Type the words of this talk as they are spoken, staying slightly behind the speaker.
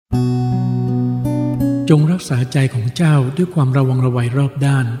จงรักษาใจของเจ้าด้วยความระวังระไวรอบ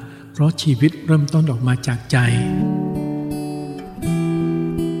ด้านเพราะชีวิตเริ่มต้นออกมาจากใจ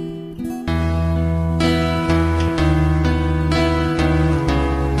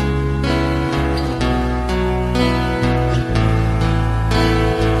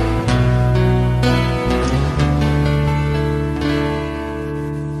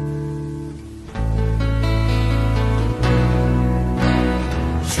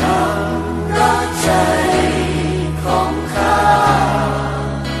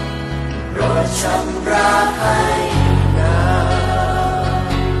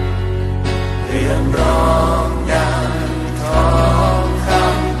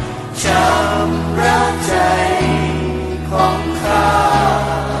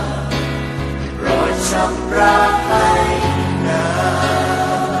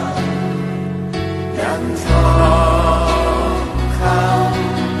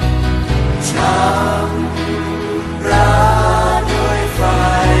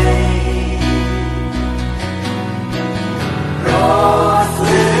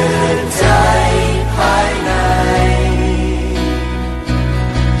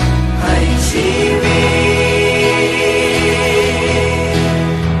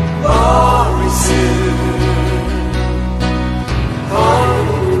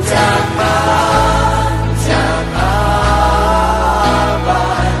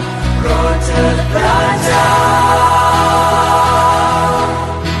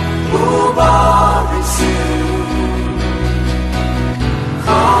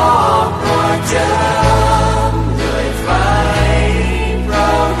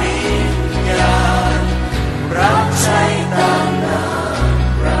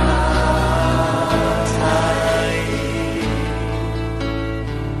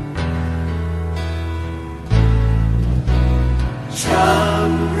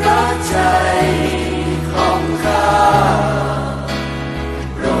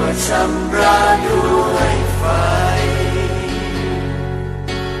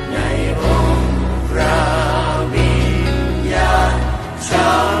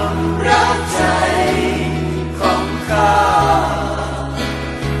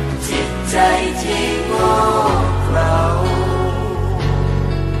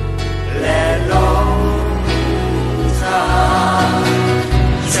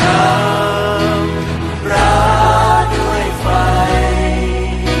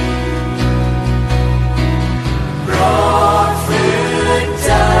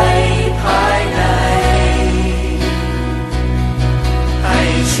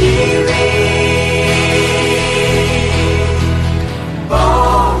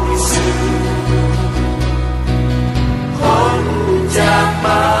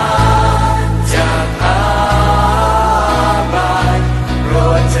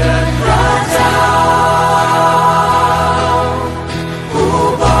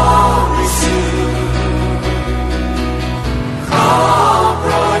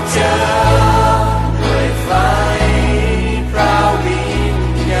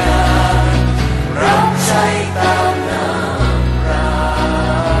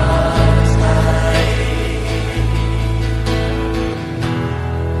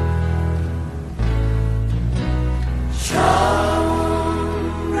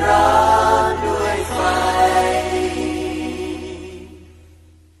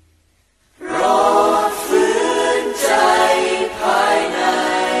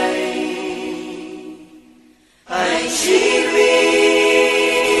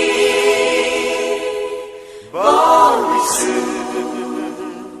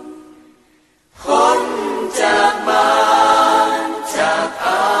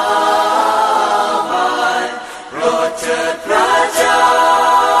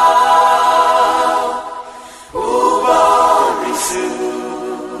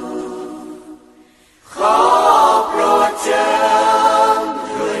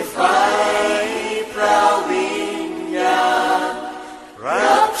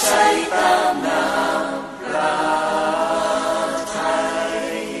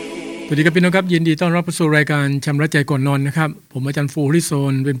สวัสดีครับพี่น้องครับยินดีต้อนรับเข้าสู่รายการชำระใจก่อนนอนนะครับผมอาจารย์ฟูริโซ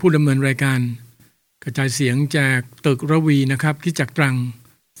นเป็นผู้ดำเนินรายการกระจายเสียงจากตึกระวีนะครับที่จากตรัง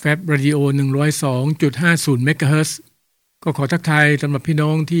แฟบเรดิโอ 102.50 เมกะเฮิรตซ์ก็ขอทักทายสำหรับพี่น้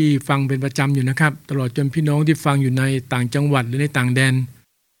องที่ฟังเป็นประจำอยู่นะครับตลอดจนพี่น้องที่ฟังอยู่ในต่างจังหวัดหรือในต่างแดน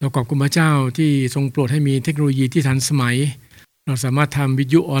เราขอบคุณพระเจ้าที่ทรงโปรดให้มีเทคโนโลยีที่ทันสมัยเราสามารถทำวิท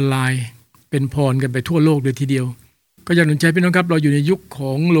ยุออนไลน์เป็นพรกันไปทั่วโลกเลยทีเดียวก็อยากหนุนใจพี่น้องครับเราอยู่ในยุคข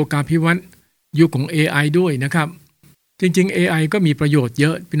องโลกาภิวัตน์ยุคของ AI ด้วยนะครับจริงๆ AI ก็มีประโยชน์เย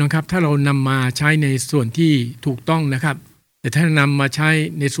อะพี่น้องครับถ้าเรานำมาใช้ในส่วนที่ถูกต้องนะครับ แต่ถ้านำมาใช้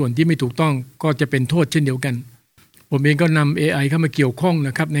ในส่วนที่ไม่ถูกต้องก็จะเป็นโทษเช่นเดียวกันผมเองก็นำ AI เข้ามาเกี่ยวข้องน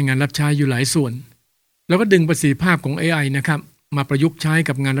ะครับในงานรับใช้อยู่หลายส่วนแล้วก็ดึงประสิทธิภาพของ AI นะครับมาประยุกต์ใช้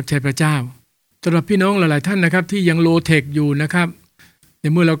กับงานรับใช้พระเจ้าสำหรับพี่น้องหลายๆท่านนะครับที่ยังโลเทคอยู่นะครับใน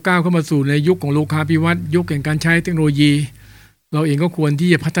เมื่อเราก้าวเข้ามาสู่ในยุคของโลกาภิวัตน์ยุคแห่งการใช้เทคโนโลยีเราเองก็ควรที่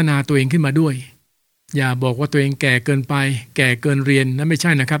จะพัฒนาตัวเองขึ้นมาด้วยอย่าบอกว่าตัวเองแก่เกินไปแก่เกินเรียนนั่นไม่ใ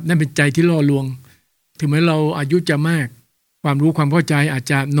ช่นะครับนั่นเป็นใจที่ล่อลวงถึงแม้เราอายุจะมากความรู้ความเข้าใจอาจ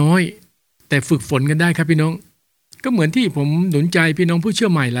จะน้อยแต่ฝึกฝนกันได้ครับพี่น้องก็เหมือนที่ผมหนุนใจพี่น้องผู้เชื่อ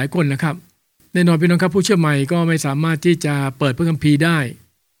ใหม่หลายคนนะครับแน่นอนพี่น้องครับผู้เชื่อใหม่ก็ไม่สามารถที่จะเปิดพระคัมภีร์ได้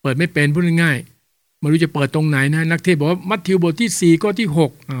เปิดไม่เป็นพูดง่ายๆไม่รู้จะเปิดตรงไหนนะนักเทศบอกว่ามัทธิวบทที่4ข้อที่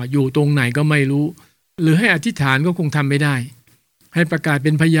6อยู่ตรงไหนก็ไม่รู้หรือให้อธิษฐานก็คงทำไม่ได้ให้ประกาศเ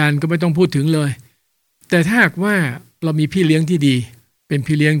ป็นพยานก็ไม่ต้องพูดถึงเลยแต่ถ้าหากว่าเรามีพี่เลี้ยงที่ดีเป็น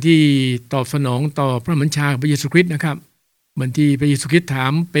พี่เลี้ยงที่ตอบสนองต่อพระบัญชาของพระเยซูคริสต์นะครับเหมือนที่พระเยซูคริสต์ถา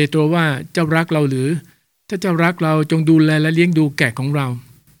มเปโตรว่าเจ้ารักเราหรือถ้าเจ้ารักเราจงดูแลและเลี้ยงดูแกะของเรา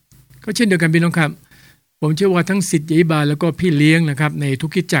ก็เช่นเดียวกันพี่น้องครับผมเชื่อว่าทั้งศิษยาบาลแล้วก็พี่เลี้ยงนะครับในทุ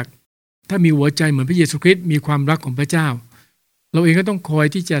กคริสตจักรถ้ามีหัวใจเหมือนพระเยซูคริสต์มีความรักของพระเจ้าเราเองก็ต้องคอย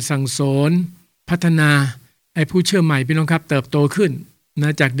ที่จะสั่งสอนพัฒนาให้ผู้เชื่อใหม่พี่น้องครับเติบโตขึ้นน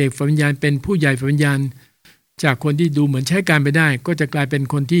ะจากเด็กฝ่ายวิญญาณเป็นผู้ใหญ่ฝ่ายวิญญาณจากคนที่ดูเหมือนใช้การไปได้ก็จะกลายเป็น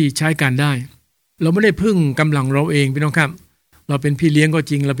คนที่ใช้การได้เราไม่ได้พึ่งกำลังเราเองพี่น้องครับเราเป็นพี่เลี้ยงก็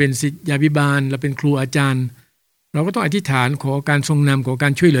จริงเราเป็นศิษยาภิบาลเราเป็นครูอาจารย์เราก็ต้องอธิษฐานขอการทรงนำขอกา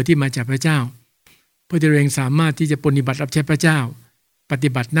รช่วยเหลือที่มาจากพระเจ้าเพื่อที่เราเองสามารถที่จะปฏิบัติรับใช้พระเจ้าปฏิ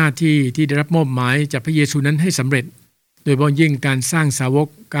บัติหน้าที่ที่ได้รับมอบหมายจากพระเยซูนั้นให้สำเร็จโดยเฉพาะยิ่งการสร้างสาวก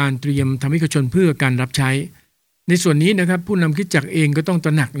การเตรียมทำให้คนชนเพื่อการรับใช้ในส่วนนี้นะครับผู้นำคริสตจักรเองก็ต้องต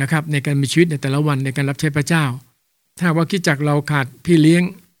ระหนักนะครับในการมีชีวิตในแต่ละวันในการรับใช้พระเจ้าถ้าว่าคริสตจักรเราขาดพี่เลี้ยง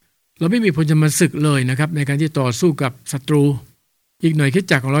เราไม่มีพลจะมาศึกเลยนะครับในการที่ต่อสู้กับศัตรูอีกหน่อยคริสต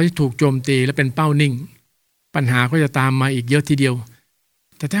จักรของเราที่ถูกโจมตีและเป็นเป้านิ่งปัญหาก็จะตามมาอีกเยอะทีเดียว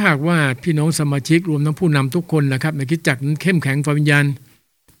แต่ถ้าหากว่าพี่น้องสมาชิกรวมทั้งผู้นำทุกคนนะครับในคริสตจักรนั้นเข้มแข็งฝ่ายวิญญาณ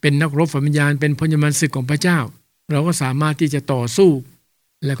เป็นนักรบฝ่ายวิญญาณเป็นพลมาศึกของพระเจ้าเราก็สามารถที่จะต่อสู้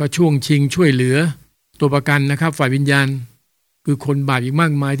และก็ช่วงชิงช่วยเหลือตัวประกันนะครับฝ่ายวิญญาณคือคนบาปอีกมา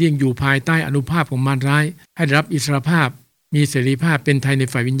กมายที่ยังอยู่ภายใต้อนุภาพของมารร้ายให้ได้รับอิสรภาพมีเสรีภาพเป็นไทยใน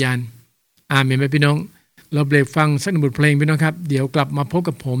ฝ่ายวิญญาณอาเมนไหมพี่น้องเราเบรกฟังสักบทเพลงพี่น้องครับเดี๋ยวกลับมาพบ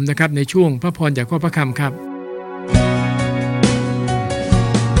กับผมนะครับในช่วงพระพรจากข้อพระคำครับ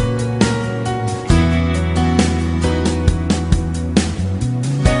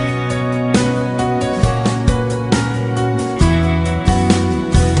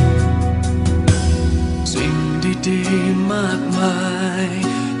ดีมากมาย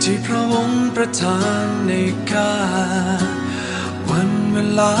ที่พระองค์ประทานในข้าวันเว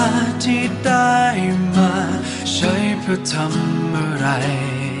ลาที่ได้มาใช้เพื่อทำอะไร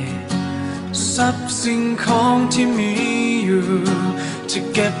ทรัพย์สิ่งของที่มีอยู่จะ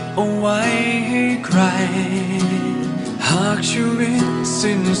เก็บเอาไว้ให้ใครหากชีวิต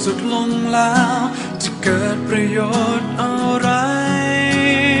สิ้นสุดลงแล้วจะเกิดประโยชน์อะไร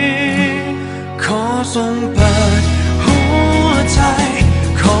ขอทรงเปิดหัวใจ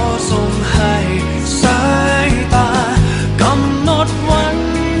ขอทรงให้สายตากำหนดวัน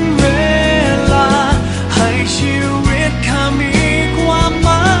เวลาให้ชีวิตข้ามีความหม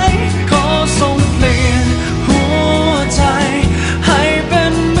ายขอทรงเปลี่ยนหัวใจให้เป็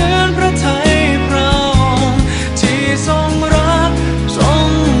นเหมือนพระทัยพระองค์ที่ทรงรักทรง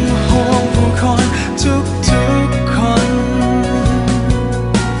ห่วงผู้คนทุกคน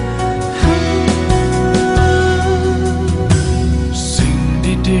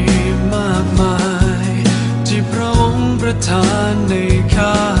ดีมากมายที่พระองค์ประทานในข้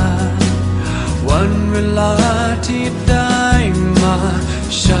าวันเวลาที่ได้มา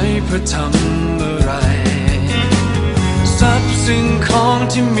ใช้เพื่อทำอะไรทรัพย์สิ่งของ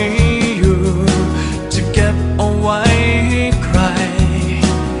ที่มีอยู่จะเก็บเอาไว้ให้ใคร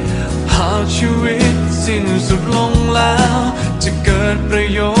หากชีวิตสิ้นสุดลงแล้วจะเกิดประ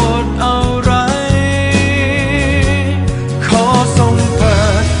โยชน์อะไรขอทรงเปิ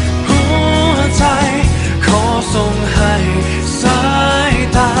ดหัวใจขอทรงให้สาย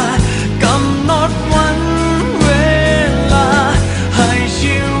ตากำหนดวันเวลาให้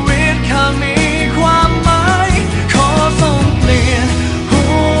ชีวิตข้ามีความหมายขอทรงเปลี่ยนหั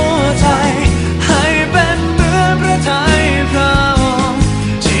วใจให้เป็นเหมือนพระทัยพระองค์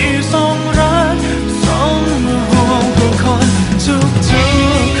ที่ทรงรักทรงห่วงผู้คนทุก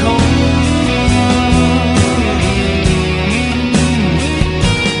คน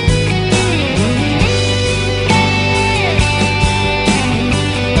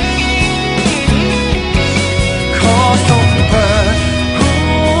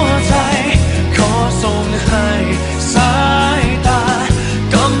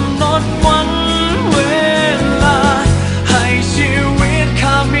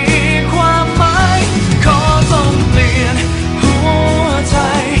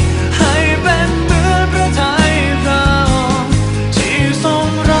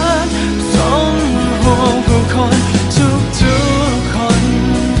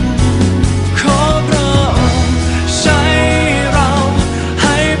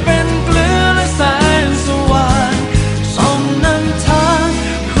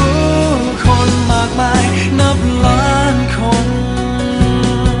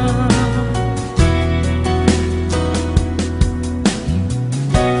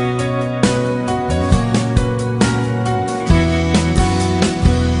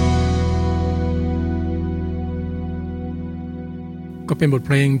เป็นบทเ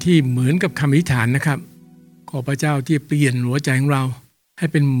พลงที่เหมือนกับคำอธิษฐานนะครับขอพระเจ้าที่เปลี่ยนหัวใจของเราให้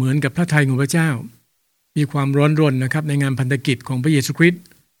เป็นเหมือนกับพระทัยของพระเจ้ามีความร้อนรนนะครับในงานพันธกิจของพระเยซูคริสต์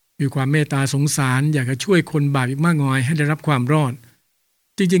มีความเมตตาสงสารอยากจะช่วยคนบาปอีกมากมายให้ได้รับความรอด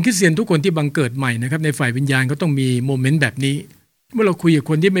จริงๆคริสเตียนทุกคนที่บังเกิดใหม่นะครับในฝ่ายวิญญาณก็ต้องมีโมเมนต์แบบนี้เมื่อเราคุยกับ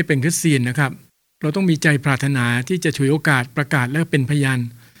คนที่ไม่เป็นคริสเตียนนะครับเราต้องมีใจปรารถนาที่จะฉวยโอกาสประกาศและเป็นพยาน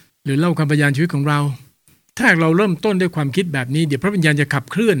หรือเล่าคำพยานชีวิตของเราถ้าเราเริ่มต้นด้วยความคิดแบบนี้เดี๋ยวพระวิญญาณจะขับ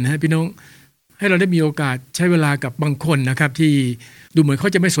เคลื่อนนะพี่น้องให้เราได้มีโอกาสใช้เวลากับบางคนนะครับที่ดูเหมือนเขา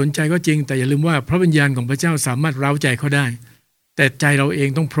จะไม่สนใจก็จริงแต่อย่าลืมว่าพระวิญญาณของพระเจ้าสามารถเร้าใจเขาได้แต่ใจเราเอง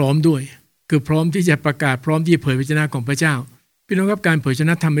ต้องพร้อมด้วยคือพร้อมที่จะประกาศพร้อมที่จะเผยพระชนะของพระเจ้าพี่น้องครับการเผยชน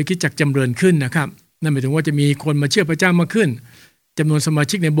ะทำให้คริสตจักรจำเริญขึ้นนะครับนั่นหมายถึงว่าจะมีคนมาเชื่อพระเจ้ามากขึ้นจำนวนสมา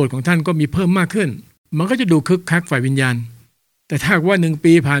ชิกในโบสถ์ของท่านก็มีเพิ่มมากขึ้นมันก็จะดูคึกคักฝ่ายวิญญาณแต่ถ้าว่า1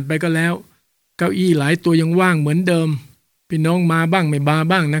 ปีผ่านไปก็แล้วเก้าอี้หลายตัวยังว่างเหมือนเดิมพี่น้องมาบ้างไม่มา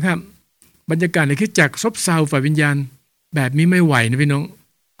บ้างนะครับบรรยากาศในคริสตจักรซบเซาฝ่ายวิญญาณแบบนี้ไม่ไหวนะพี่น้อง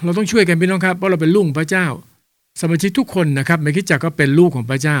เราต้องช่วยกันพี่น้องครับเพราะเราเป็นลูกพระเจ้าสมาชิกทุกคนนะครับในคริสตจักรก็เป็นลูกของ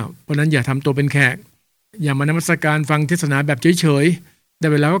พระเจ้าเพราะนั้นอย่าทำตัวเป็นแขกอย่ามานมัสการฟังเทศนาแบบเฉยๆได้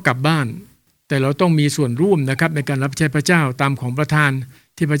เวลาก็กลับบ้านแต่เราต้องมีส่วนร่วมนะครับในการรับใช้พระเจ้าตามของประทาน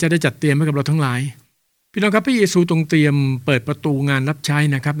ที่พระเจ้าได้จัดเตรียมให้กับเราทั้งหลายพี่น้องครับพระเยซูทรงเตรียมเปิดประตูงานรับใช้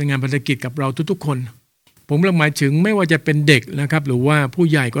นะครับในงานพันธกิจกับเราทุกๆคนผมกำลังหมายถึงไม่ว่าจะเป็นเด็กนะครับหรือว่าผู้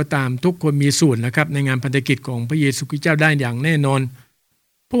ใหญ่ก็ตามทุกคนมีส่วนนะครับในงานพันธกิจของพระเยซูคริสต์เจ้าได้อย่างแน่นอน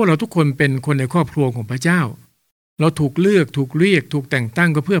เพราะว่าเราทุกคนเป็นคนในครอบครัวของพระเจ้าเราถูกเลือกถูกเรียกถูกแต่งตั้ง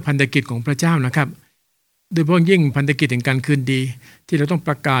ก็เพื่อพันธกิจของพระเจ้านะครับโดยเฉพาะยิ่งพันธกิจแห่งการคืนดีที่เราต้องป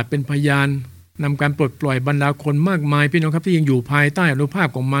ระกาศเป็นพยานนำการปลดปล่อยบรรดาคนมากมายพี่น้องครับที่ยังอยู่ภายใต้อนุภาพ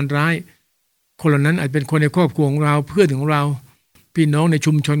ของมารร้ายคนเหล่านั้นอาจเป็นคนในครอบครัวของเราเพื่อนของเราพี่น้องใน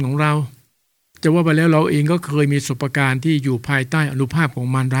ชุมชนของเราจะว่าไปแล้วเราเองก็เคยมีประสบการณ์ที่อยู่ภายใต้อนุภาพของ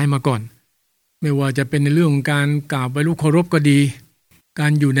มารร้ายมาก่อนไม่ว่าจะเป็นในเรื่องของการกราบไหว้รูปเคารพก็ดีกา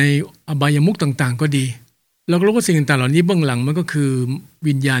รอยู่ในอบายมุขต่างๆก็ดีเราก็รู้ว่าสิ่งต่างๆเหล่านี้เบื้องหลังมันก็คือ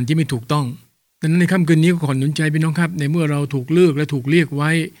วิญญาณที่ไม่ถูกต้องดังนั้นในค่ำคืนนี้ก็ขอหนุนใจพี่น้องครับในเมื่อเราถูกเลือกและถูกเรียกไว้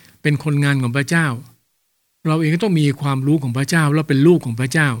เป็นคนงานของพระเจ้าเราเองก็ต้องมีความรู้ของพระเจ้าเราเป็นลูกของพระ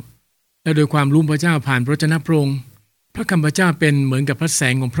เจ้าและโดยความรู้พระเจ้าผ่านพระวจนะพระองค์พระคำพระเจ้าเป็นเหมือนกับพระแส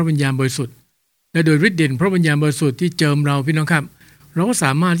งของพระวิญญาณบริสุทธิ์และโดยฤทธิ์เดชพระวิญญาณบริสุทธิ์ที่เจิมเราพี่น้องครับเราก็ส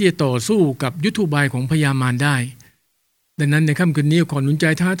ามารถที่จะต่อสู้กับยุทโธบายของพญามารได้ดังนั้นในค่ำคืนนี้ขอหนุนใจ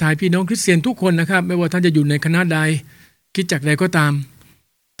ท้าทายพี่น้องคริสเตียนทุกคนนะครับไม่ว่าท่านจะอยู่ในคณะใดคริสตจักรใดก็ตาม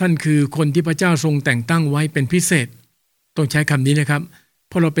ท่านคือคนที่พระเจ้าทรงแต่งตั้งไว้เป็นพิเศษต้องใช้คำนี้นะครับเ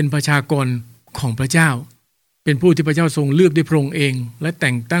พราะเราเป็นประชากรของพระเจ้าเป็นผู้ที่พระเจ้าทรงเลือกด้วยพระองค์เองและแ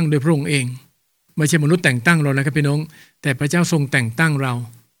ต่งตั้งโดยพระองค์เองไม่ใช่มนุษย์แต่งตั้งเรานะครับพี่น้องแต่พระเจ้าทรงแต่งตั้งเรา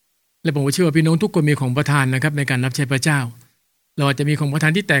และผมเชื่อว่าพี่น้องทุกคนมีของประทานนะครับในการรับใช้พระเจ้าเราอาจจะมีของประทา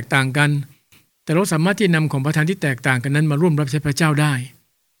นที่แตกต่างกันแต่เราสามารถที่นำของประทานที่แตกต่างกันนั้นมาร่วมรับใช้พระเจ้าได้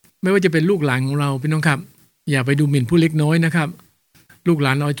ไม่ว่าจะเป็นลูกหลานของเราพี่น้องครับอย่าไปดูหมิ่นผู้เล็กน้อยนะครับลูกหล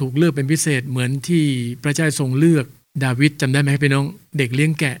านเราถูกเลือกเป็นพิเศษเหมือนที่พระเจ้าทรงเลือกดาวิดจำได้ไหมพี่น้องเด็กเลี้ย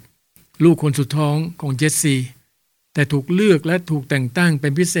งแกะลูกคนสุดท้องของเจสซีแต่ถูกเลือกและถูกแต่งตั้งเป็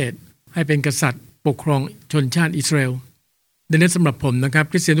นพิเศษให้เป็นกษัตริย์ปกครองชนชาติอิสราเอลดังนั้นสำหรับผมนะครับ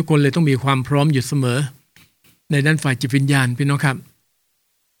คริสเตียนทุกคนเลยต้องมีความพร้อมอยู่เสมอในด้านฝ่ายจิตวิญญาณพี่น้องครับ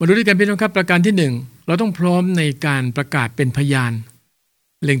มาดูด้วยกันพี่น้องครับประการที่1เราต้องพร้อมในการประกาศเป็นพยาน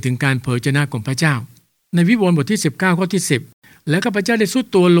เล็งถึงการเผยชนะของพระเจ้าในวิวรณ์บทที่19ข้อที่10และข้าพเจ้าได้ทรุด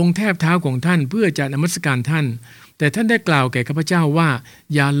ตัวลงแทบเท้าของท่านเพื่อจะนมัสการท่านแต่ท่านได้กล่าวแก่ข้าพเจ้าว่า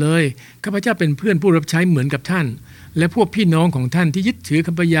อย่าเลยข้าพเจ้าเป็นเพื่อนผู้รับใช้เหมือนกับท่านและพวกพี่น้องของท่านที่ยึดถือค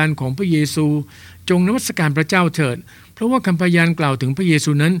ำพยานของพระเยซูจงนมัสการพระเจ้าเถิดเพราะว่าคำพยานกล่าวถึงพระเย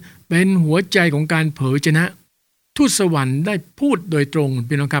ซูนั้นเป็นหัวใจของการเผยชนะทูตสวรรค์ได้พูดโดยตรง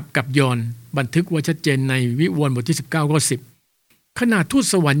พี่น้องครับกับยอห์นบันทึกไว้ชัดเจนในวิวรณ์บทที่19ข้อ10ขนาดทูต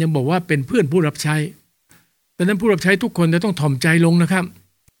สวรรค์ยังบอกว่าเป็นเพื่อนผู้รับใช้ดังนั้นผู้รับใช้ทุกคนจะต้องถ่อมใจลงนะครับ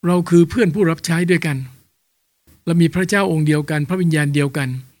เราคือเพื่อนผู้รับใช้ด้วยกันเรามีพระเจ้าองค์เดียวกันพระวิญญาณเดียวกัน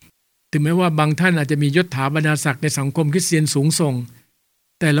ถึงแม้ว่าบางท่านอาจจะมียศถาบรรดาศักดิ์ในสังคมคริสเตียนสูงส่ง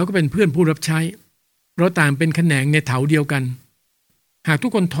แต่เราก็เป็นเพื่อนผู้รับใช้เราต่างเป็นแขนงในเถาเดียวกันหากทุ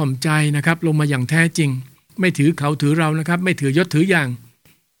กคนถ่อมใจนะครับลงมาอย่างแท้จริงไม่ถือเขาถือเรานะครับไม่ถือยศถืออย่าง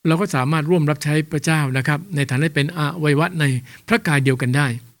เราก็สามารถร่วมรับใช้พระเจ้านะครับในฐานะเป็นอวัยวะในพระกายเดียวกันได้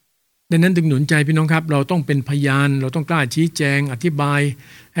ดังนั้นถึงหนุนใจพี่น้องครับเราต้องเป็นพยานเราต้องกล้าชี้แจงอธิบาย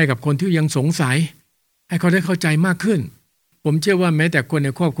ให้กับคนที่ยังสงสัยให้เขาได้เข้าใจมากขึ้นผมเชื่อว่าแม้แต่คนใน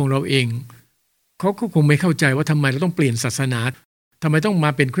ครอบครัวเราเองเขาก็คงไม่เข้าใจว่าทำไมเราต้องเปลี่ยนศาสนาทำไมต้องมา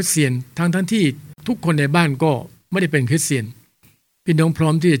เป็นคริสเตียนทั้งที่ทุกคนในบ้านก็ไม่ได้เป็นคริสเตียนพี่น้องพร้อ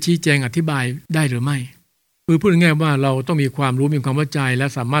มที่จะชี้แจงอธิบายได้หรือไม่ พูดง่ายๆว่าเราต้องมีความรู้มีความเข้าใจและ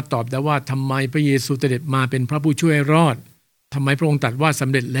สามารถตอบได้ว่าทำไมพระเยซูเสด็จมาเป็นพระผู้ช่วยรอดทำไมพระองค์ตรัสว่าสำ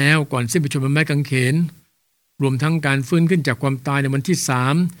เร็จแล้วก่อนสิ้นพระชนม์บนไม้กางเขนรวมทั้งการฟื้นขึ้นจากความตายในวันที่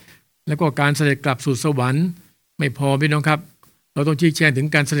3แล้วก็การเสด็จกลับสู่สวรรค์ไม่พอพี่น้องครับเราต้องชี้แจงถึง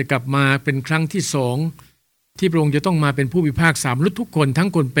การเสด็จกลับมาเป็นครั้งที่2ที่พระองค์จะต้องมาเป็นผู้พิพากษามนุษย์ทุกคนทั้ง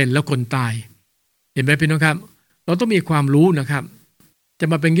คนเป็นและคนตายเห็นไหมพี่น้องครับเราต้องมีความรู้นะครับจะ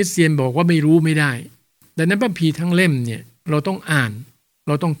มาเป็นคริสเตียนบอกว่าไม่รู้ไม่ได้ดังนั้นพระคัมภีร์ทั้งเล่มเนี่ยเราต้องอ่านเ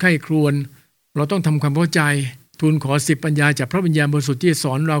ราต้องใคร่ครวญเราต้องทำความเข้าใจทูลขอสิบปัญญาจากพระวิญญาณบริสุทธิ์ที่ส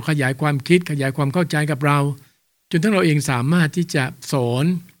อนเราขยายความคิดขยายความเข้าใจกับเราจนทั้งเราเองสามารถที่จะสอน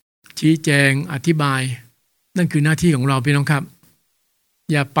ชี้แจงอธิบายนั่นคือหน้าที่ของเราพี่น้องครับ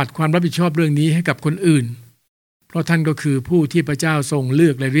อย่าปัดความรับผิดชอบเรื่องนี้ให้กับคนอื่นเพราะท่านก็คือผู้ที่พระเจ้าทรงเลื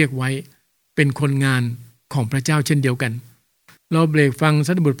อกและเรียกไว้เป็นคนงานของพระเจ้าเช่นเดียวกันเราเบรกฟัง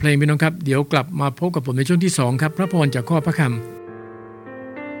สักบทเพลงพี่น้องครับเดี๋ยวกลับมาพบกับผมในช่วงที่2ครับพระพรจากข้อพระคำ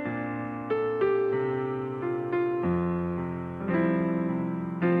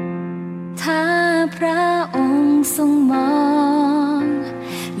ถ้าพระองค์ทรงมอง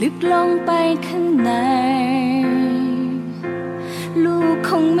ลึกลงไปข้างในลูกค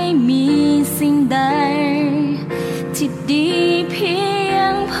งไม่มีสิ่งใดที่ดีเพีย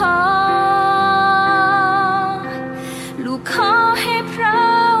งพอลูกขอให้พระ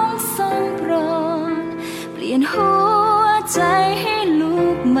องค์ทรงโปรดเปลี่ยนหัวใจให้ลู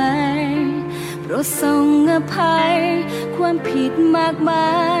กใหม่โปรดทรงอภัยความผิดมากมา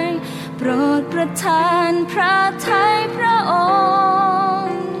ยโปรดประทานพระทัยพระอง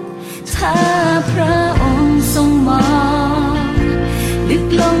ค์ถ้าพระองค์ทรงมองลึก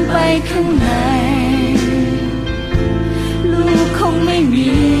ลงไปข้างในลูกคงไม่มี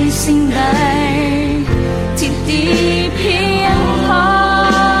สิ่งใดที่ดีเพียงพอ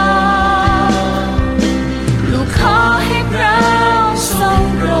ลูกขอให้พระองค์ทรง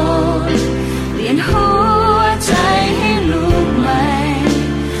โปรดเปลี่ยนหัวใจให้ลูกใหม่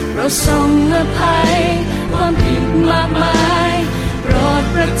โปรดทรงอภัยความผิดมากมายโปรด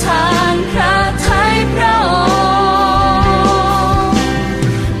ประทานพระทัยพระองค์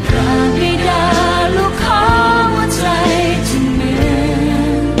พระบิดาลูกขอหัวใจที่เหมือ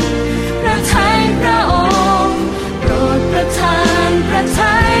นพระทัยพระองค์โปรดประทานพระ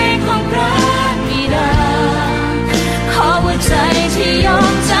ทัยของพระบิดาขอหัวใจที่ยอ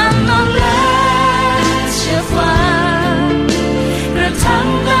มจำนนและเชื่อฟังกระท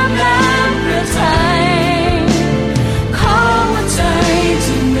ำตามน้ำพระทัยขอหัวใจ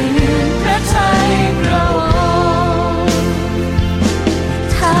ที่เหมือน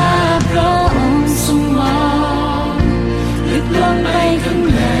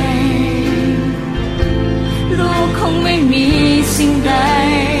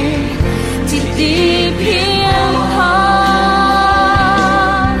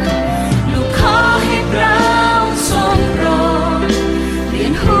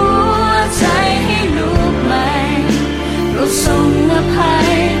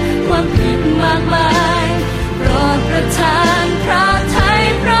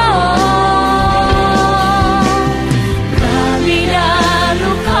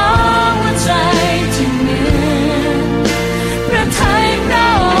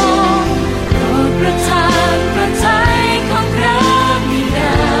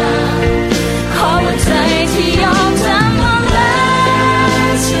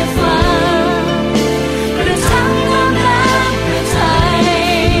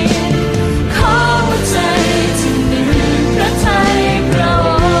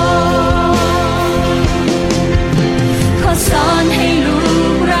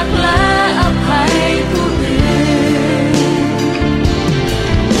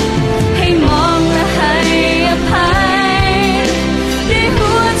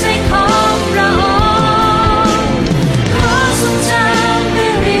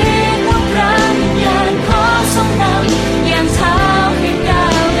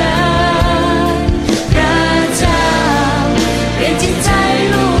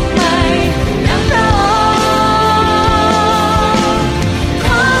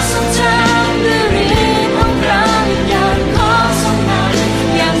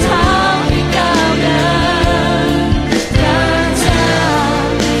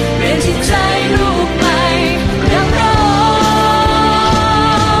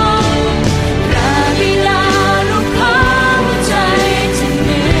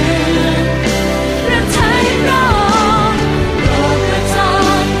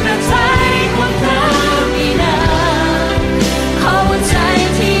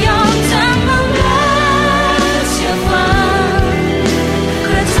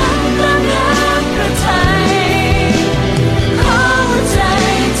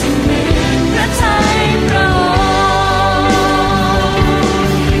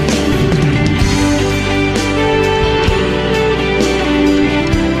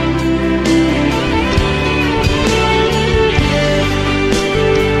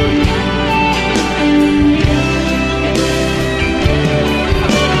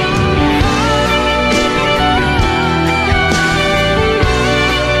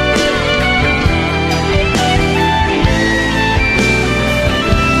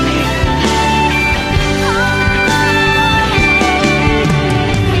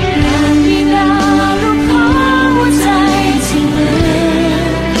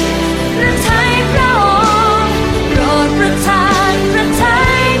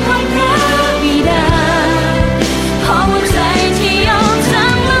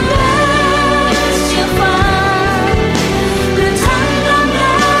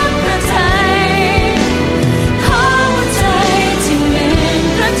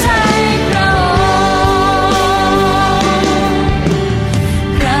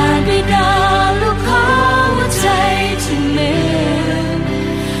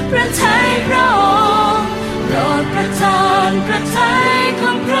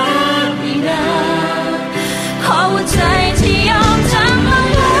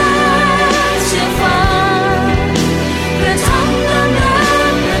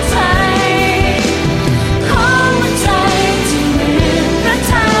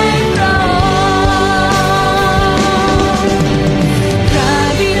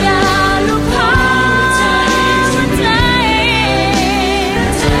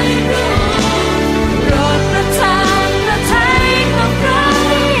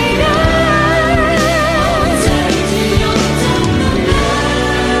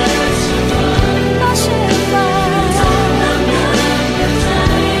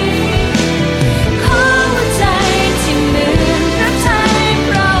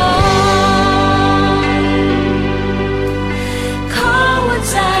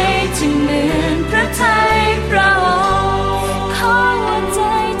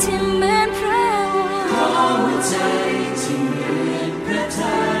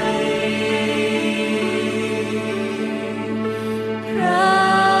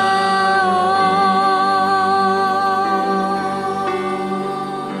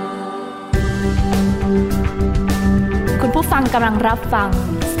กำลังรับฟัง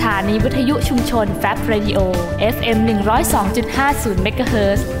สถานีวิทยุชุมชนแฟบเรดิโอ FM 102.50 เมกะเฮิ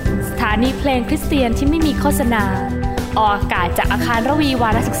รตซ์สถานีเพลงคริสเตียนที่ไม่มีโฆษณาออกอากาศจากอาคารระวีวา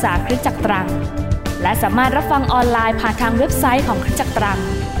รศึกษาคริสตจักรตรังและสามารถรับฟังออนไลน์ผ่านทางเว็บไซต์ของคริสตจักรตรัง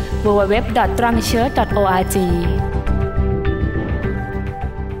www.trangchurch.org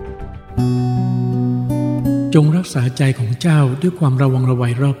จงรักษาใจของเจ้าด้วยความระวังระไว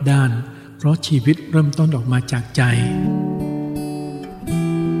รอบด้านเพราะชีวิตเริ่มต้นออกมาจากใจ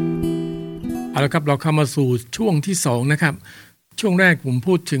เอาละครับเราเข้ามาสู่ช่วงที่2นะครับช่วงแรกผม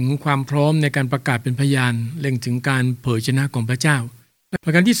พูดถึงความพร้อมในการประกาศเป็นพยานเล็งถึงการเผยชนะของพระเจ้าปร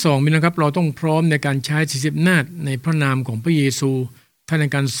ะการที่2เป็นนะครับเราต้องพร้อมในการใช้ฤทธิ์อำนาจในพระนามของพระเยซูทั้งใน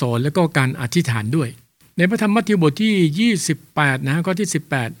การสอนและก็การอธิษฐานด้วยในพระธรรมมัทธิวบทที่28ข้อที่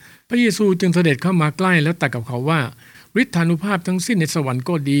18พระเยซูจึงเสด็จเข้ามาใกล้แล้วตรัสกับเขาว่าฤทธานุภาพทั้งสิ้นในสวรรค์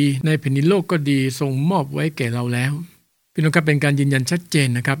ก็ดีในแผ่นดินโลกก็ดีทรงมอบไว้แก่เราแล้วพี่น้องครับเป็นการยืนยันชัดเจน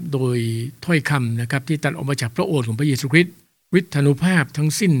นะครับโดยถ้อยคำนะครับที่ตรัสออกมาจากพระโอษฐ์ของพระเยซูคริสต์ฤทธานุภาพทั้ง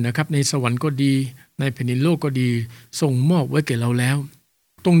สิ้นนะครับในสวรรค์ก็ดีในแผ่นดินโลกก็ดีทรงมอบไว้แก่เราแล้ว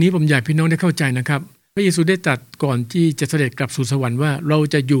ตรงนี้ผมอยากพี่น้องได้เข้าใจนะครับพระเยซูได้ตรัสก่อนที่จะเสด็จกลับสู่สวรรค์ว่าเรา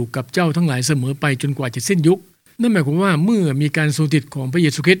จะอยู่กับเจ้าทั้งหลายเสมอไปจนกว่าจะสิ้นยุคนั่นหมายความว่าเมื่อมีการทรงสถิตของพระเย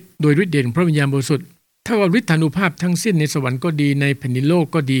ซูคริสต์โดยฤทธิ์เดชพระวิญญาณบริสุทธิ์ถ้าว่าฤทธานุภาพทั้งสิ้นในสวรรค์ก็ดีในแผ่นดินโลก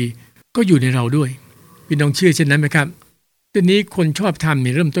ก็ดีก็อยู่ในเราด้วยพี่น้องเชื่อเช่นนั้นไหมครับทีนี้คนชอบธรรม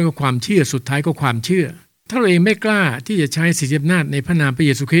เริ่มต้นกับความเชื่อสุดท้ายก็ความเชื่อถ้าเราเองไม่กล้าที่จะใช้สิทธิอำนาจในพระนามพระเ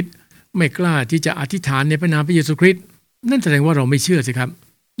ยซูคริสต์ไม่กล้าที่จะอธิษฐานในพระนามพระเยซูคริสต์นั่นแสดงว่าเราไม่เชื่อสิครับ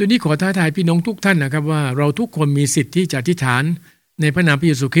โดยนี้ขอท้าทายพี่น้องทุกท่านนะครับว่าเราทุกคนมีสิทธิ์ที่จะอธิษฐานในพระนามพระ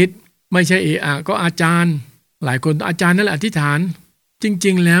เยซูคริสต์ไม่ใช่ก็อาจารย์หลายคนอาจารย์นั่นแหละอธิษฐานจ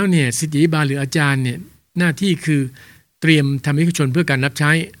ริงๆแล้วเนี่ยศิษยาบาลหรืออาจารย์เนี่ยหน้าที่คือเตรียมธรรมิกชนเพื่อการรับใ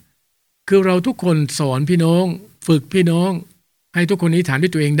ช้คือเราทุกคนสอนพี่น้องฝึกพี่น้องให้ทุกคนอธิษฐานด้ว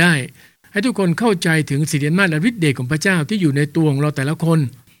ยตัวเองได้ให้ทุกคนเข้าใจถึงสิทธิอำนาจและฤทธิ์เดชของพระเจ้าที่อยู่ในตัวของเราแต่ละคน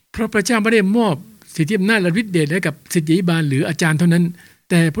เพราะพระเจ้าไม่ได้มอบสิทธิอำนาจและฤทธิ์เดชให้กับศิษยาบาลหรืออาจารย์เท่านั้น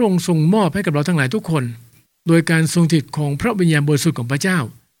แต่พระองค์ทรงมอบให้กับเราทั้งหลายทุกคนโดยการทรงสถิตของพระวิญญาณบริสุทธิ์ของพระเจ้า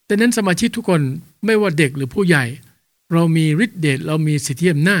แต่นั้นสมาชิกทุกคนไม่ว่าเด็กหรือผู้ใหญ่เรามีฤทธิ์เดชเรามีสิทธิ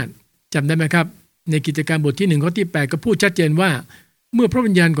อำนาจจำได้ไหมครับในกิจการบทที่1ข้อที่8ก็พูดชัดเจนว่าเมื่อพระวิ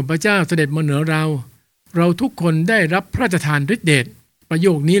ญญาณของพระเจ้าเสด็จมาเหนือเราทุกคนได้รับพระราชทานฤทธิ์เดชประโย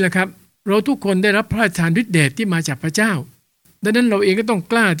คนี้แหละครับเราทุกคนได้รับพระราชทานฤทธิ์เดชที่มาจากพระเจ้าดังนั้นเราเองก็ต้อง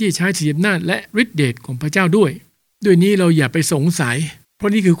กล้าที่ใช้สิทธิอำนาจและฤทธิ์เดชของพระเจ้าด้วยนี้เราอย่าไปสงสัยเพรา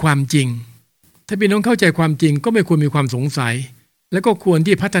ะนี่คือความจริงถ้าพี่น้องเข้าใจความจริงก็ไม่ควรมีความสงสัยและก็ควร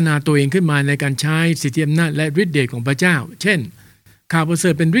ที่พัฒนาตัวเองขึ้นมาในการใช้สิทธิอำนาจและฤทธิ์เดชของพระเจ้าเช่นข่าวประเสริ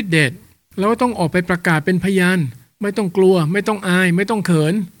ฐเป็นฤทธิ์เดชเราก็ต้องออกไปประกาศเป็นพยานไม่ต้องกลัวไม่ต้องอายไม่ต้องเขิ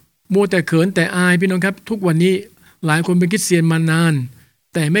นมัวแต่เขินแต่อายพี่น้องครับทุกวันนี้หลายคนเป็นคริสเตียนมานาน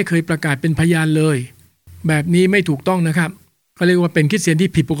แต่ไม่เคยประกาศเป็นพยานเลยแบบนี้ไม่ถูกต้องนะครับเขาเรียกว่าเป็นคริสเตียนที่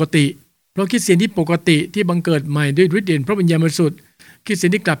ผิดปกติเพราะคริสเตียนที่ปกติที่บังเกิดใหม่ด้วยฤทธิ์เดชพระวิญญาณบริสุทธิ์คริสเตีย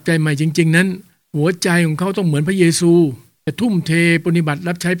นที่กลับใจใหม่จริงๆนั้นหัวใจของเขาต้องเหมือนพระเยซูจะทุ่มเทปฏิบัติ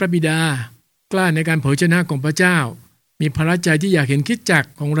รับใช้พระบิดากล้าในการเผยชนะของพระเจ้ามีพระใจที่อยากเห็นคริสตจักร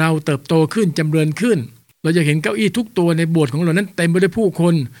ของเราเติบโตขึ้นจำเริญขึ้นเราอยากเห็นเก้าอี้ทุกตัวในโบสถ์ของเรานั้นเต็มไปด้วยผู้ค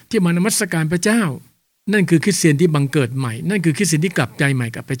นที่มานมัสการพระเจ้านั่นคือคริสเตียนที่บังเกิดใหม่นั่นคือคริสเตียนที่กลับใจใหม่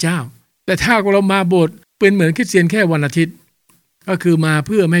กับพระเจ้าแต่ถ้าเรามาโบสถ์เป็นเหมือนคริสเตียนแค่วันอาทิตย์ก็คือมาเ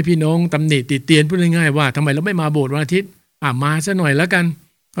พื่อให้พี่น้องตำหนิติเตียนพูดง่ายๆว่าทำไมเราไม่มาโบสถ์วันอาทิตย์มาซะหน่อยแล้วกัน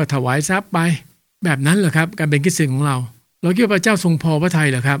ก็ถวายทรัพย์ไปแบบนั้นเหรอครับการเป็นคริสเตียนของเราคิดว่าพระเจ้าทรงพอพระทัย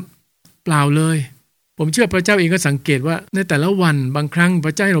เหรอครับเปล่าเลยผมเชื่อพระเจ้าเองก็สังเกตว่าในแต่ละวันบางครั้งพ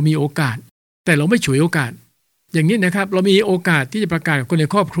ระเจ้าเรามีโอกาสแต่เราไม่ฉวยโอกาสอย่างนี้นะครับเรามีโอกาสที่จะประกาศกับคนใน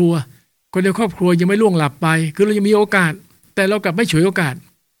ครอบครัวคนในครอบครัวยังไม่ล่วงหลับไปคือเรายังมีโอกาสแต่เรากลับไม่ฉวยโอกาส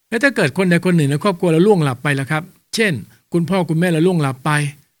แล้วถ้าเกิดคนใดคนหนึ่งในครอบครัวเราล่วงหลับไปล่ะครับเช่นคุณพ่อคุณแม่เราล่วงหลับไป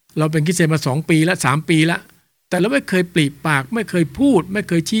เราเป็นคริสเตียนมา2 ปีละ3 ปีละแต่เราไม่เคยปลีปากไม่เคยพูดไม่เ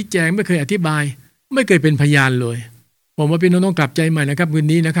คยชี้แจงไม่เคยอธิบายไม่เคยเป็นพยานเลยผมว่าพี่น้องต้องกลับใจใหม่นะครับคืน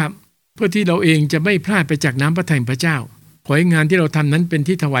นี้นะครับเพื่อที่เราเองจะไม่พลาดไปจากน้ำพระทัยของพระเจ้าขอให้งานที่เราทำนั้นเป็น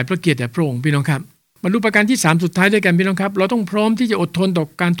ที่ถวายพระเกียรติแด่พระองค์พี่น้องครับมาดูประการที่3สุดท้ายด้วยกันพี่น้องครับเราต้องพร้อมที่จะอดทนต่อ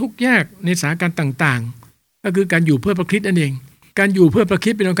การทุกข์ยากในสถานการณ์ต่างๆก็คือการอยู่เพื่อพระคริสต์นั่นเองการอยู่เพื่อพระค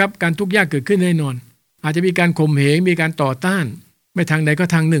ริสต์พี่น้องครับการทุกข์ยากเกิดขึ้นแน่นอนอาจจะมีการข่มเหงมีการต่อต้านไม่ทางใดก็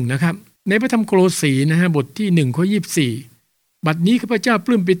ทางหนึ่งนะครับในพระธรรมโคโลสีบทที่1ข้อ24บัดนี้ข้าพเจ้าป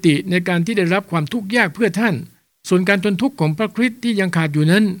ลื้มปิติในการที่ได้รับความทุกข์ยากเพื่อท่านส่วนการทนทุกข์ของพระคริสต์ที่ยังขาดอยู่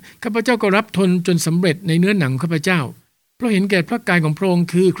นั้นข้าพเจ้าก็รับทนจนสำเร็จในเนื้อหนังข้าพเจ้าเพราะเห็นแก่พระกายของพระองค์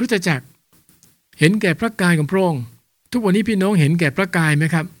คือคริสตจักรเห็นแก่พระกายของพระองค์ทุกวันนี้พี่น้องเห็นแก่พระกายไหม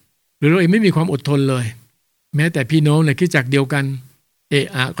ครับหรือเราเองไม่มีความอดทนเลย แม้แต่พี่น้องในคริสตจักรเดียวกัน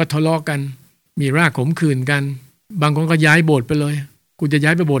ก็ทะเลาะกันมีรากขมขื่นกันบางคนก็ย้ายโบสถ์ไปเลยคุณจะย้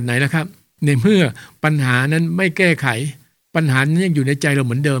ายไปโบสถ์ไหนล่ะครับในเมื่อปัญหานั้นไม่แก้ไขปัญหานั้นยังอยู่ในใจเราเ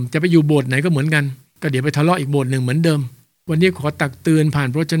หมือนเดิมจะไปอยู่โบสถ์ไหนก็เหมือนกันก็เดี๋ยวไปทะเลาะอีกโบสถ์หนึ่งเหมือนเดิมวันนี้ขอตักเตือนผ่าน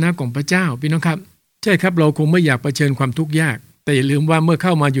พระวจนะของพระเจ้าพี่น้องครับใช่ครับเราคงไม่อยากเผชิญความทุกข์ยากแต่อย่าลืมว่าเมื่อเข้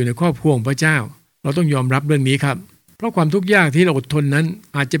ามาอยู่ในครอบครัวของพระเจ้าเราต้องยอมรับเรื่องนี้ครับเพราะความทุกข์ยากที่เราอดทนนั้น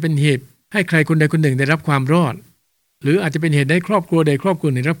อาจจะเป็นเหตุให้ใครคนใดคนหนึ่งได้รับความรอดหรืออาจจะเป็นเหตุให้ครอบครัวใดครอบครัว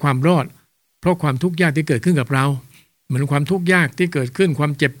หนึ่งได้รับความรอดเพราะความทุกข์ยากที่เกิดขึ้นกับเราเหมือนความทุกข์ยากที่เกิดขึ้นควา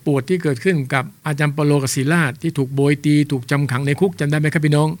มเจ็บปวดที่เกิดขึ้นกับอาจารย์เปโลกับศิลาที่ถูกโบยตีถูกจำขังในคุกจำได้ไหมครับ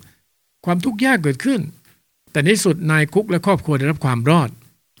พี่น้องความทุกข์ยากเกิดขึ้นแต่ในสุดนายคุกและครอบครัวได้รับความรอด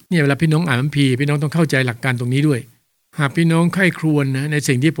เนี่ยเวลาพี่น้องอ่านคัมภีร์พี่น้องต้องเข้าใจหลักการตรงนี้ด้วยหากพี่น้องใคร่ครวญนะใน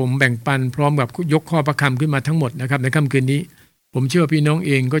สิ่งที่ผมแบ่งปันพร้อมกับยกข้อพระคำขึ้นมาทั้งหมดนะครับในค่ำคืนนี้ผมเชื่อว่าพี่น้องเ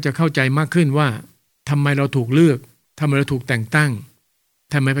องก็จะเข้าใจมากขึ้นว่าทำไมเราถูกเลือกทำไมเราถูกแต่งตั้ง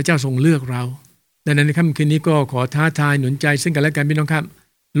ทำไมพระเจ้าทรงเลือกเราดังนั้นในค่ำคืนนี้ก็ขอท้าทายหนุนใจซึ่งกันและกันพี่น้องครับ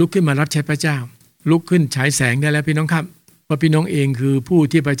ลุกขึ้นมารับใช้พระเจ้าลุกขึ้นฉายแสงได้แล้วพี่น้องครับเพราะพี่น้องเองคือผู้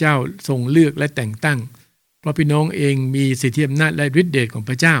ที่พระเจ้าทรงเลือกและแต่งตั้งเพราะพี่น้องเองมีสิทธิอำนาจและฤทธิ์เดชของ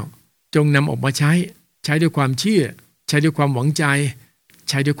พระเจ้าจงนำออกมาใช้ด้วยความเชื่อใช้ด้วยความหวังใจ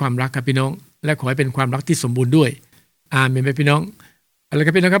ใช้ด้วยความรักครับพี่น้องและขอให้เป็นความรักที่สมบูรณ์ด้วยอาเมนไหมพี่น้องเอาละค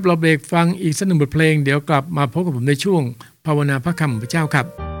รับพี่น้องครับเราเบรกฟังอีกสักหนึ่งบทเพลงเดี๋ยวกลับมาพบกับผมในช่วงภาวนาพระคำของพระเจ้าครับ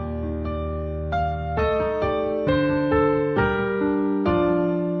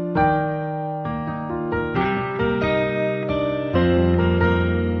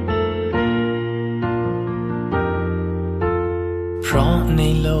เพราะใน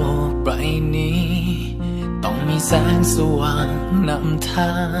โลกใบนี้ต้องมีแสงสว่างนำท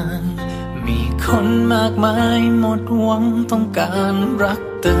างมีคนมากมายหมดหวังต้องการรัก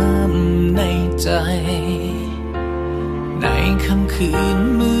เติมในใจในค่ำคืน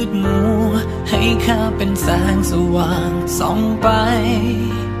มืดมัวให้ข้าเป็นแสงสว่างส่องไป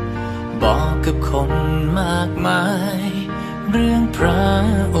บอกกับคนมากมายเรื่องพระ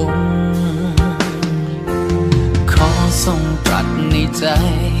องค์ขอทรงตรัสในใจ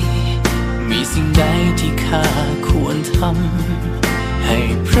มีสิ่งใดที่ข้าควรทำให้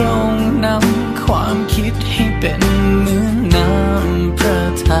พระองค์นำความคิดให้เป็นเหมือนน้ำพระ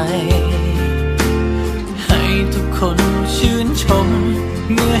ทัยให้ทุกคนชื่นชม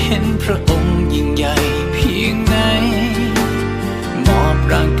เมื่อเห็นพระองค์ยิ่งใหญ่เพียงไหนมอบ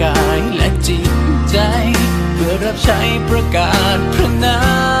ร่างกายและจิตใจเพื่อรับใช้ประกาศพระนา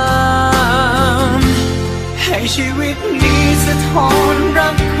มให้ชีวิตนี้สะท้อนรั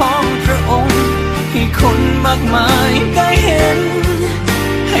กของพระองค์ให้คนมากมายได้เห็น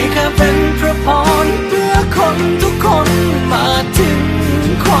ให้ข้าเป็นพระพรเพื่อคนทุกคนมาถึง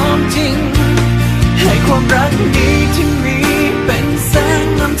ความจริงให้ความรักนี้ที่มีเป็นแสง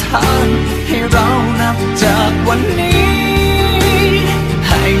นำทางให้เรานับจากวันนี้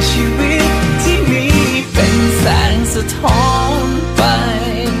ให้ชีวิตที่มีเป็นแสงสะท้อนไป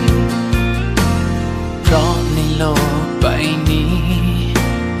เพราะในโลกใบนี้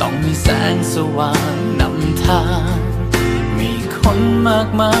ต้องมีแสงสว่างนำทางมีคนมาก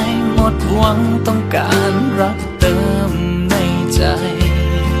มายหมดหวังต้องการรักเติมในใจ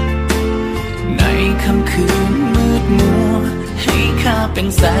ในค่ำคืนมืดมัวให้ข้าเป็น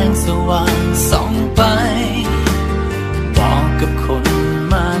แสงสว่างส่องไปบอกกับคน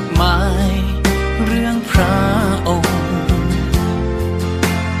มากมายเรื่องพระองค์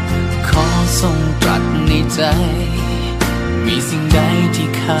ขอทรงตรัสในใจมีสิ่งใดที่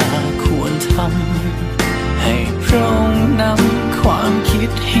ข้าควรทำให้พระองค์นำความคิด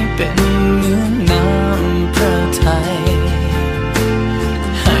ให้เป็นเหมือนน้ำพระทัย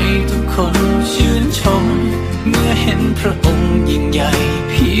ให้ทุกคนชื่นชมเมื่อเห็นพระองค์ยิ่งใหญ่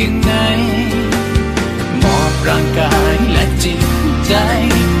เพียงไหนมอบร่างกายและจิตใจ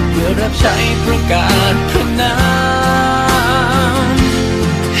เพื่อรับใช้ประกาศพระนาม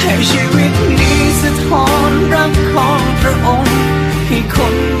ให้ชีวิตนี้สะท้อนรักของพระองค์ให้ค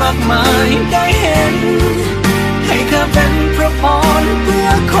นมากมายได้เห็นให้ข้าเป็นพระพรเพื่อ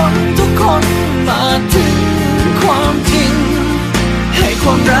คนทุกคนมาถึงความจริงให้คว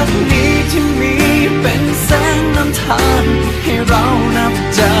ามรักนี้ที่มีเป็นแสงนำทางให้เรานับ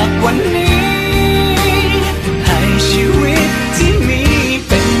จากวันนี้ให้ชีวิตที่มีเ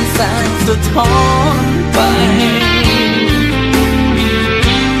ป็นแสงสะท้อนไป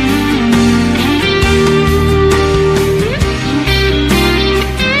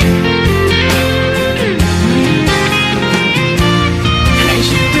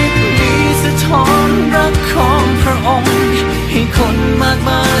ของพระองค์ให้คนมากม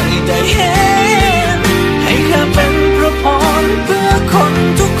ายได้เห็นให้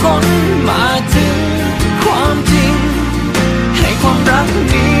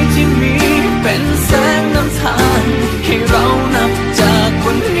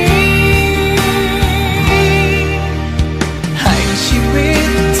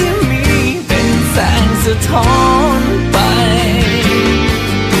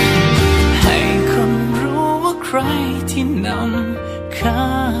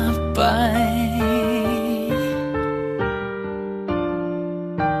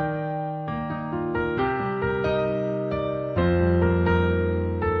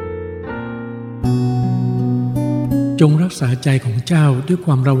จงรักษาใจของเจ้าด้วยค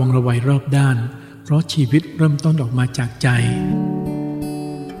วามระวังระไวรอบด้านเพราะชีวิตเริ่มต้นออกมาจากใจ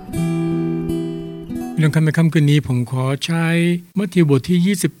ในค่ำคืนนี้ผมขอใช้มัทธิวบท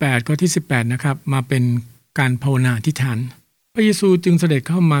ที่28ข้อที่18นะครับมาเป็นการภาวนาอธิษฐานพระเยซูจึงเสด็จ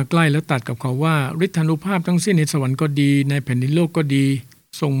เข้ามาใกล้แล้วตรัสกับเขาว่าฤทธานุภาพทั้งสิ้นในสวรรค์ก็ดีในแผ่นดินโลกก็ดี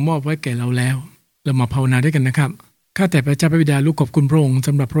ทรงมอบไว้แก่เราแล้วเรามาภาวนาด้วยกันนะครับข้าแต่พระเจ้าพระบิดาลูกขอบคุณพระองค์ส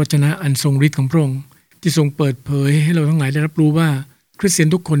ำหรับพระวจนะอันทรงฤทธิ์ของพระองค์ที่ทรงเปิดเผยให้เราทั้งหลายได้รับรู้ว่าคริสเตียน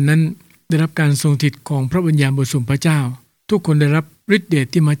ทุกคนนั้นได้รับการทรงสถิตของพระวิญญาณบริสุทธิ์พระเจ้าทุกคนได้รับฤทธิ์เดช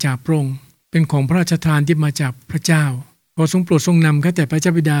ที่มาจากพระองค์เป็นของพระราชทานที่มาจากพระเจ้าขอทรงโปรดทรงนำข้าแต่พระเจ้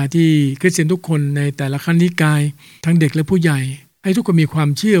าบิดาที่คริสเตียนทุกคนในแต่ละขั้นนิกายทั้งเด็กและผู้ใหญ่ให้ทุกคนมีความ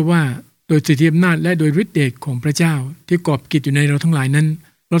เชื่อว่าโดยสิทธิอำนาจและโดยฤทธิ์เดชของพระเจ้าที่กอบกิจอยู่ในเราทั้งหลายนั้น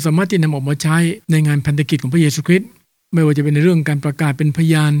เราสามารถที่นำออกมาใช้ในงานพันธกิจของพระเยซูคริสต์ไม่ว่าจะเป็นในเรื่องการประกาศเป็นพ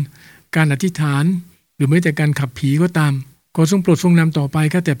ยานการอธิษฐานหรือแม้แต่การขับผีก็ตามขอทรงโปรดทรงนำต่อไป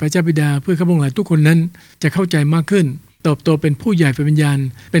ข้าแต่พระเจ้าบิดาเพื่อข้าพงหลายทุกคนนั้นจะเข้าใจมากขึ้นเติบโตเป็นผู้ใหญ่ฝ่ายวิญญาณ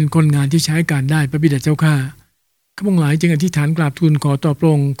เป็นคนงานที่ใช้การได้พระบิดาเจ้าข้าข้าพงหลายจึงอธิษฐานกราบทูลขอต่อพระ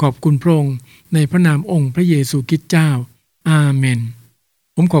องค์ขอบคุณพระองค์ในพระนามองค์พระเยซูคริสต์เจ้าอาเมน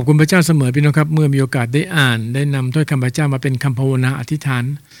ผมขอบคุณพระเจ้าเสมอพี่น้องครับเมื่อมีโอกาสได้อ่านได้นำถ้อยคำพระเจ้ามาเป็นคำภาวนาอธิษฐาน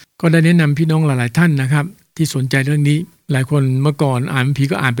ก็ได้แนะนำพี่น้องหลายๆท่านนะครับที่สนใจเรื่องนี้หลายคนเมื่อก่อนอ่านผี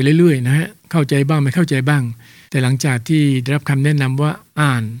ก็อ่านไปเรื่อยๆนะฮะเข้าใจบ้างไม่เข้าใจบ้างแต่หลังจากที่ได้รับคำแนะนำว่า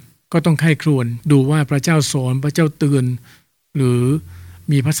อ่านก็ต้องใคร่ครวญดูว่าพระเจ้าสอนพระเจ้าเตือนหรือ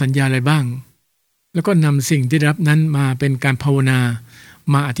มีพระสัญญาอะไรบ้างแล้วก็นำสิ่งที่ได้รับนั้นมาเป็นการภาวนา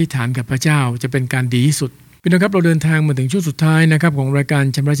มาอธิษฐานกับพระเจ้าจะเป็นการดีที่สุดพี่น้องครับเราเดินทางมาถึงช่วงสุดท้ายนะครับของรายการ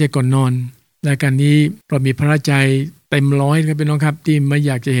ชำระใจก่อนนอนรายการนี้เรามีพระใจเต็มร้อยครับพี่น้องครับที่ไม่อ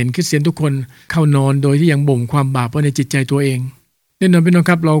ยากจะเห็นคริสเตียนทุกคนเข้านอนโดยที่ยังบ่มความบาปไว้ในจิตใจตัวเองแน่นอนพี่น้อง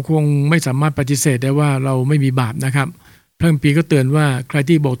ครับเราคงไม่สามารถปฏิเสธได้ว่าเราไม่มีบาปนะครับพระคัมภีร์ก็เตือนว่าใคร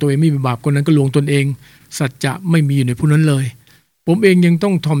ที่บอกตัวเองไม่มีบาปคนนั้นก็ลวงตนเองสัจจะไม่มีอยู่ในผู้นั้นเลยผมเองยังต้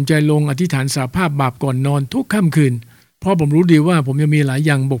องถ่อมใจลงอธิษฐานสารภาพบาปก่อนนอนทุกค่ำคืนเพราะผมรู้ดีว่าผมยังมีหลายอ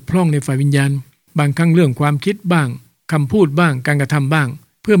ย่างบกพร่องในฝ่ายวิญญาณบางครั้งเรื่องความคิดบ้างคำพูดบ้างการกระทำบ้าง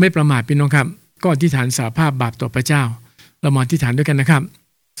เพื่อไม่ประมาทพี่น้องครับก็อธิษฐานสารภาพบาปต่อพระเจ้าเรามาอธิษฐานด้วยกันนะครับ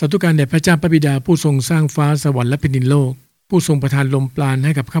สาธุการแด่พระเจ้าพระบิดาผู้ทรงสร้างฟ้าสวรรค์และแผ่นดินโลกผู้ทรงประทานลมปราณใ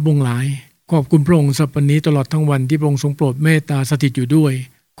ห้กับข้าพงหลายขอบคุณพระองค์สำหรับวันนี้ตลอดทั้งวันที่พระองค์ทรงโปรดเมตตาสถิตอยู่ด้วย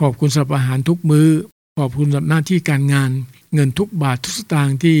ขอบคุณสำหรับอาหารทุกมื้อขอบคุณสำหรับหน้าที่การงานเงินทุกบาททุกสตาง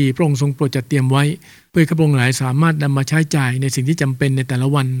ค์ที่พระองค์ทรงโปรดจัดเตรียมไว้เพื่อข้าพงหลายสามารถนำมาใช้จ่ายในสิ่งที่จำเป็นในแต่ละ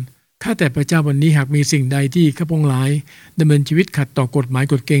วันข้าแต่พระเจ้าวันนี้หากมีสิ่งใดที่ข้าพงหลายดำเนินชีวิตขัดต่อกฎหมาย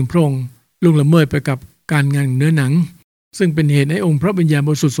กฎเกณฑ์พระองค์ล่วงละเมิดไปกับการงานเนื้อหนังซึ่งเป็นเหตุให้องค์พระวิญญาณบ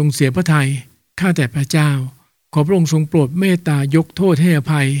ริสุทธิ์ทรงเสียพระทัยข้าแต่พระเจ้าขอพระองค์ทรงโปรดเมตตายกโทษให้อ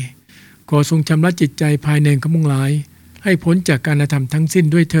ภัยขอทรงชำระจิตใจภายในข้าพงหลายให้พ้นจากการกระทำทั้งสิ้น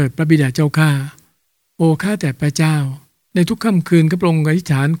ด้วยเถิดพระบิดาเจ้าข้าโอ้ข้าแต่พระเจ้าในทุกค่ำคืนข้าพระองค์อธิษ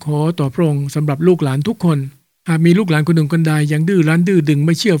ฐานขอต่อพระองค์สำหรับลูกหลานทุกคนหากมีลูกหลานคนหนึ่งคนใดยังดื้อรั้นดื้อดึงไ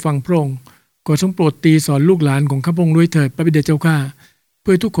ม่เชื่อฟังพระองค์ขอทรงโปรดตีสอนลูกหลานของข้าพระองค์ด้วยเถิดพระบิดาเจ้าข้าเ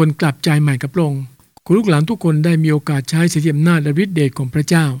พื่อทุกคนกลับใจใหม่กับพระองค์ขอลูกหลานทุกคนได้มีโอกาสใช้สิทธิอำนาจและฤทธิ์เดชของพระ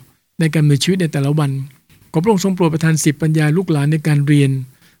เจ้าในการดำเนินชีวิตในแต่ละวันขอพระองค์ทรงโปรดประทานสิบปัญญาลูกหลานในการเรียน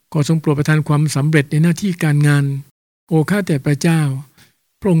ขอทรงโปรดประทานความสำเร็จในหน้าที่การงานโอ้ข้าแต่พระเจ้า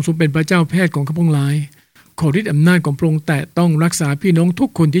พระองค์ทรงเป็นพระเจ้าแพทย์ของข้าพงหลายขอฤทธิ์อำนาจของพระองค์แตะต้องรักษาพี่น้องทุก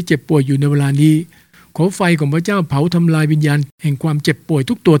คนที่เจ็บป่วยอยู่ในเวลานี้ขอไฟของพระเจ้าเผาทำลายวิญญาณแห่งความเจ็บป่วย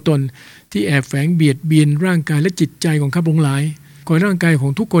ทุกตัวตนที่แอบแฝงเบียดเบียนร่างกายและจิตใจของข้าพงหลายขอร่างกายขอ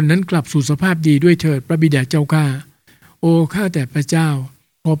งทุกคนนั้นกลับสู่สภาพดีด้วยเถิดพระบิดาเจ้าข้าโอ้ข้าแต่พระเจ้า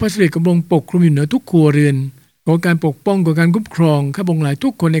ขอพระสิริของพระองค์ปกคลุมอยู่เหนือทุกครัวเรือนขอการปกป้องขอการคุ้มครองข้าพงหลายทุ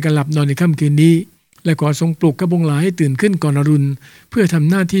กคนในการหลับนอนในค่ำคืนนี้และขอทรงปลุกข้าพงหลายให้ตื่นขึ้นก่อนอรุณเพื่อทำ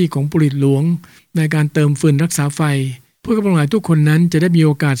หน้าที่ของปุริตหลวงในการเติมฟืนรักษาไฟเพื่อข้าพงหลายทุกคนนั้นจะได้มีโ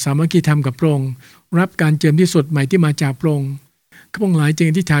อกาสสามัคคีธรรมกับพระองค์รับการเจิมที่สดใหม่ที่มาจากพระองค์ข้าพงหลายจึง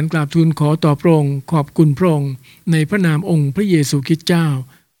อธิษฐานกราบทูลขอต่อพระองค์ขอบคุณพระองค์ในพระนามองค์พระเยซูคริสต์เจ้า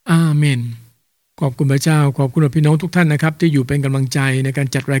อาเมนขอบคุณพระเจ้าขอบคุณพี่น้องทุกท่านนะครับที่อยู่เป็นกำลังใจในการ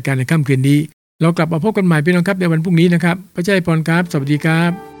จัดรายการในค่ำคืนนี้เรากลับมาพบกันใหม่พี่น้องครับในวันพรุ่งนี้นะครับพระเจ้าอวยพรครับสวัสดีครั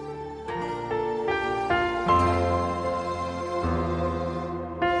บ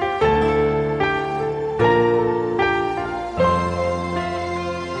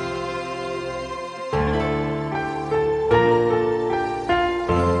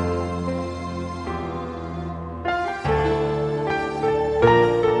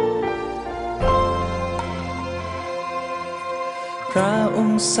พระอง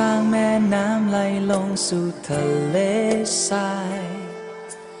ค์สร้างแม่น้ำไหลลงสู่ทะเลทราย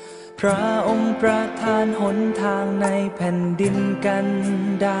พ พระองค์ประทานหนทางในแผ่นดินกัน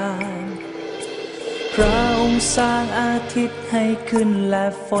ดารพระองค์สร้างอาทิตย์ให้ขึ้นและ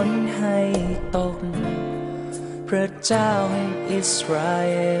ฝนให้ตกพระเจ้าแห่งอิสรา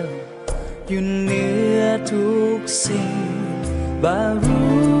เอลอยู่เหนือทุกสิ่งบารู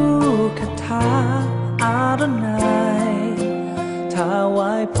คทาอาดอนายถว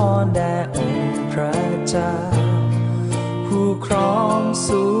ายพรแด่องค์พระเจ้าผู้ครอง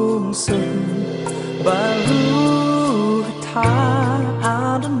สูงสุดบารูคทาอา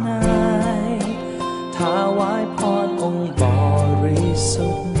ดอนายถวายพรองค์บริสุ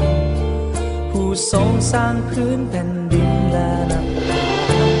ทธิ์ผู้ทรงสร้างพื้นแผ่นดินและน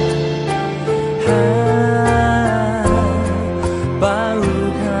ภาบารู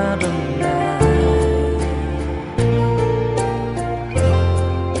คาดอนาย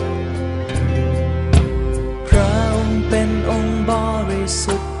พระองค์เป็นองค์บริ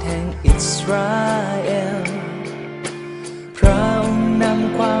สุทธิ์แห่งอิสราเอลพระองค์น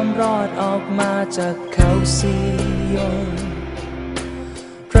ำความรอดออกมาจากเขาซีโยน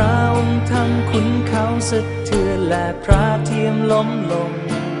พระองค์ทำขุนเขาสะเทือนและพระเทียมล้มลง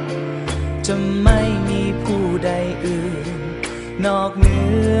จะไม่มีผู้ใดอื่นนอกเหนื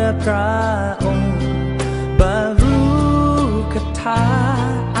อพระองค์บารูคทา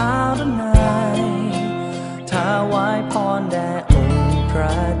อาดอนายถวายพรแด่องค์พร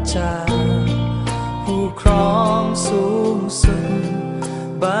ะเจ้าผู้ครองสูงสุด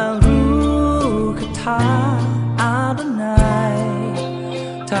บารูคทาอาดอนาย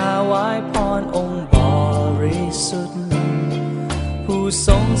ถวายพรองค์บริสุทธิ์ผู้ท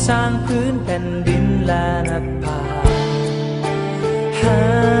รงสร้างพื้นแผ่นดินและนภา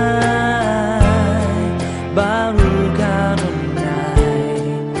บารูคาดอนาย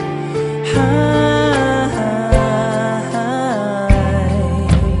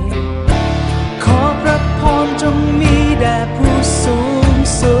ขอพระพรจงมีแด่ผู้สูง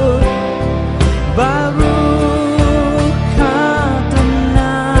สุดบารูคาดอน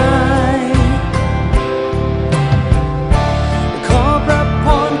ายขอพระพ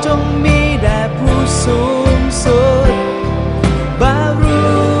รจงมีแด่ผู้สูงสุดบารู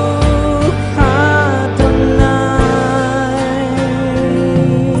คาดอนาย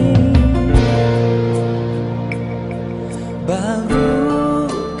บารู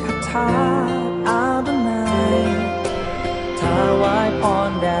คทาอาดอนายถวายพ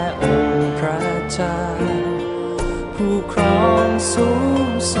รแด่องค์พระเจ้าผู้ครองสูง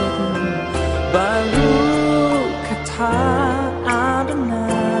สุดบารูคทาอาดอนา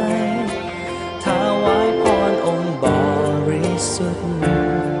ยถวายพรองค์บริสุทธิ์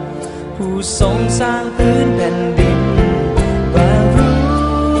ผู้ทรงสร้างพื้นแผ่นดินบารู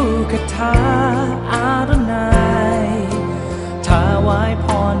คทาอาดอนายถวายพ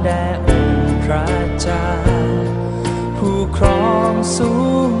รแด่องค์พระเจ้าผู้ครองสู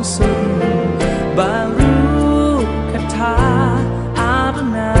งสุดบารูคทาอาดอ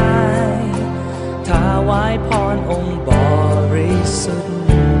นายถวายพรองค์บริสุทธิ์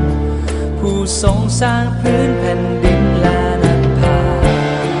ผู้ทรงสร้างพื้นแผ่นดินและนภา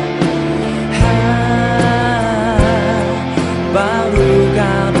บารูค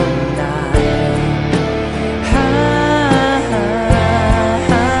าดอนาย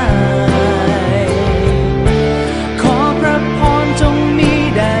ขอพระพรจงมี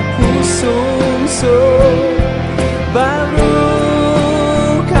แด่ผู้สูงสุดบารู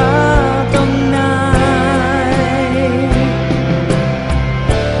คาดอนาย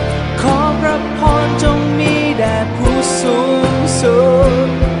ขอพระพรจงมีแด่ผู้สูงสุด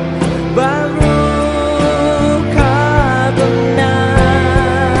บารูคาดอนา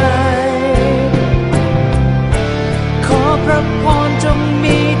ยขอพระพรจง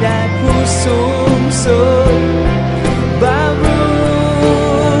มีแด่ผู้สูง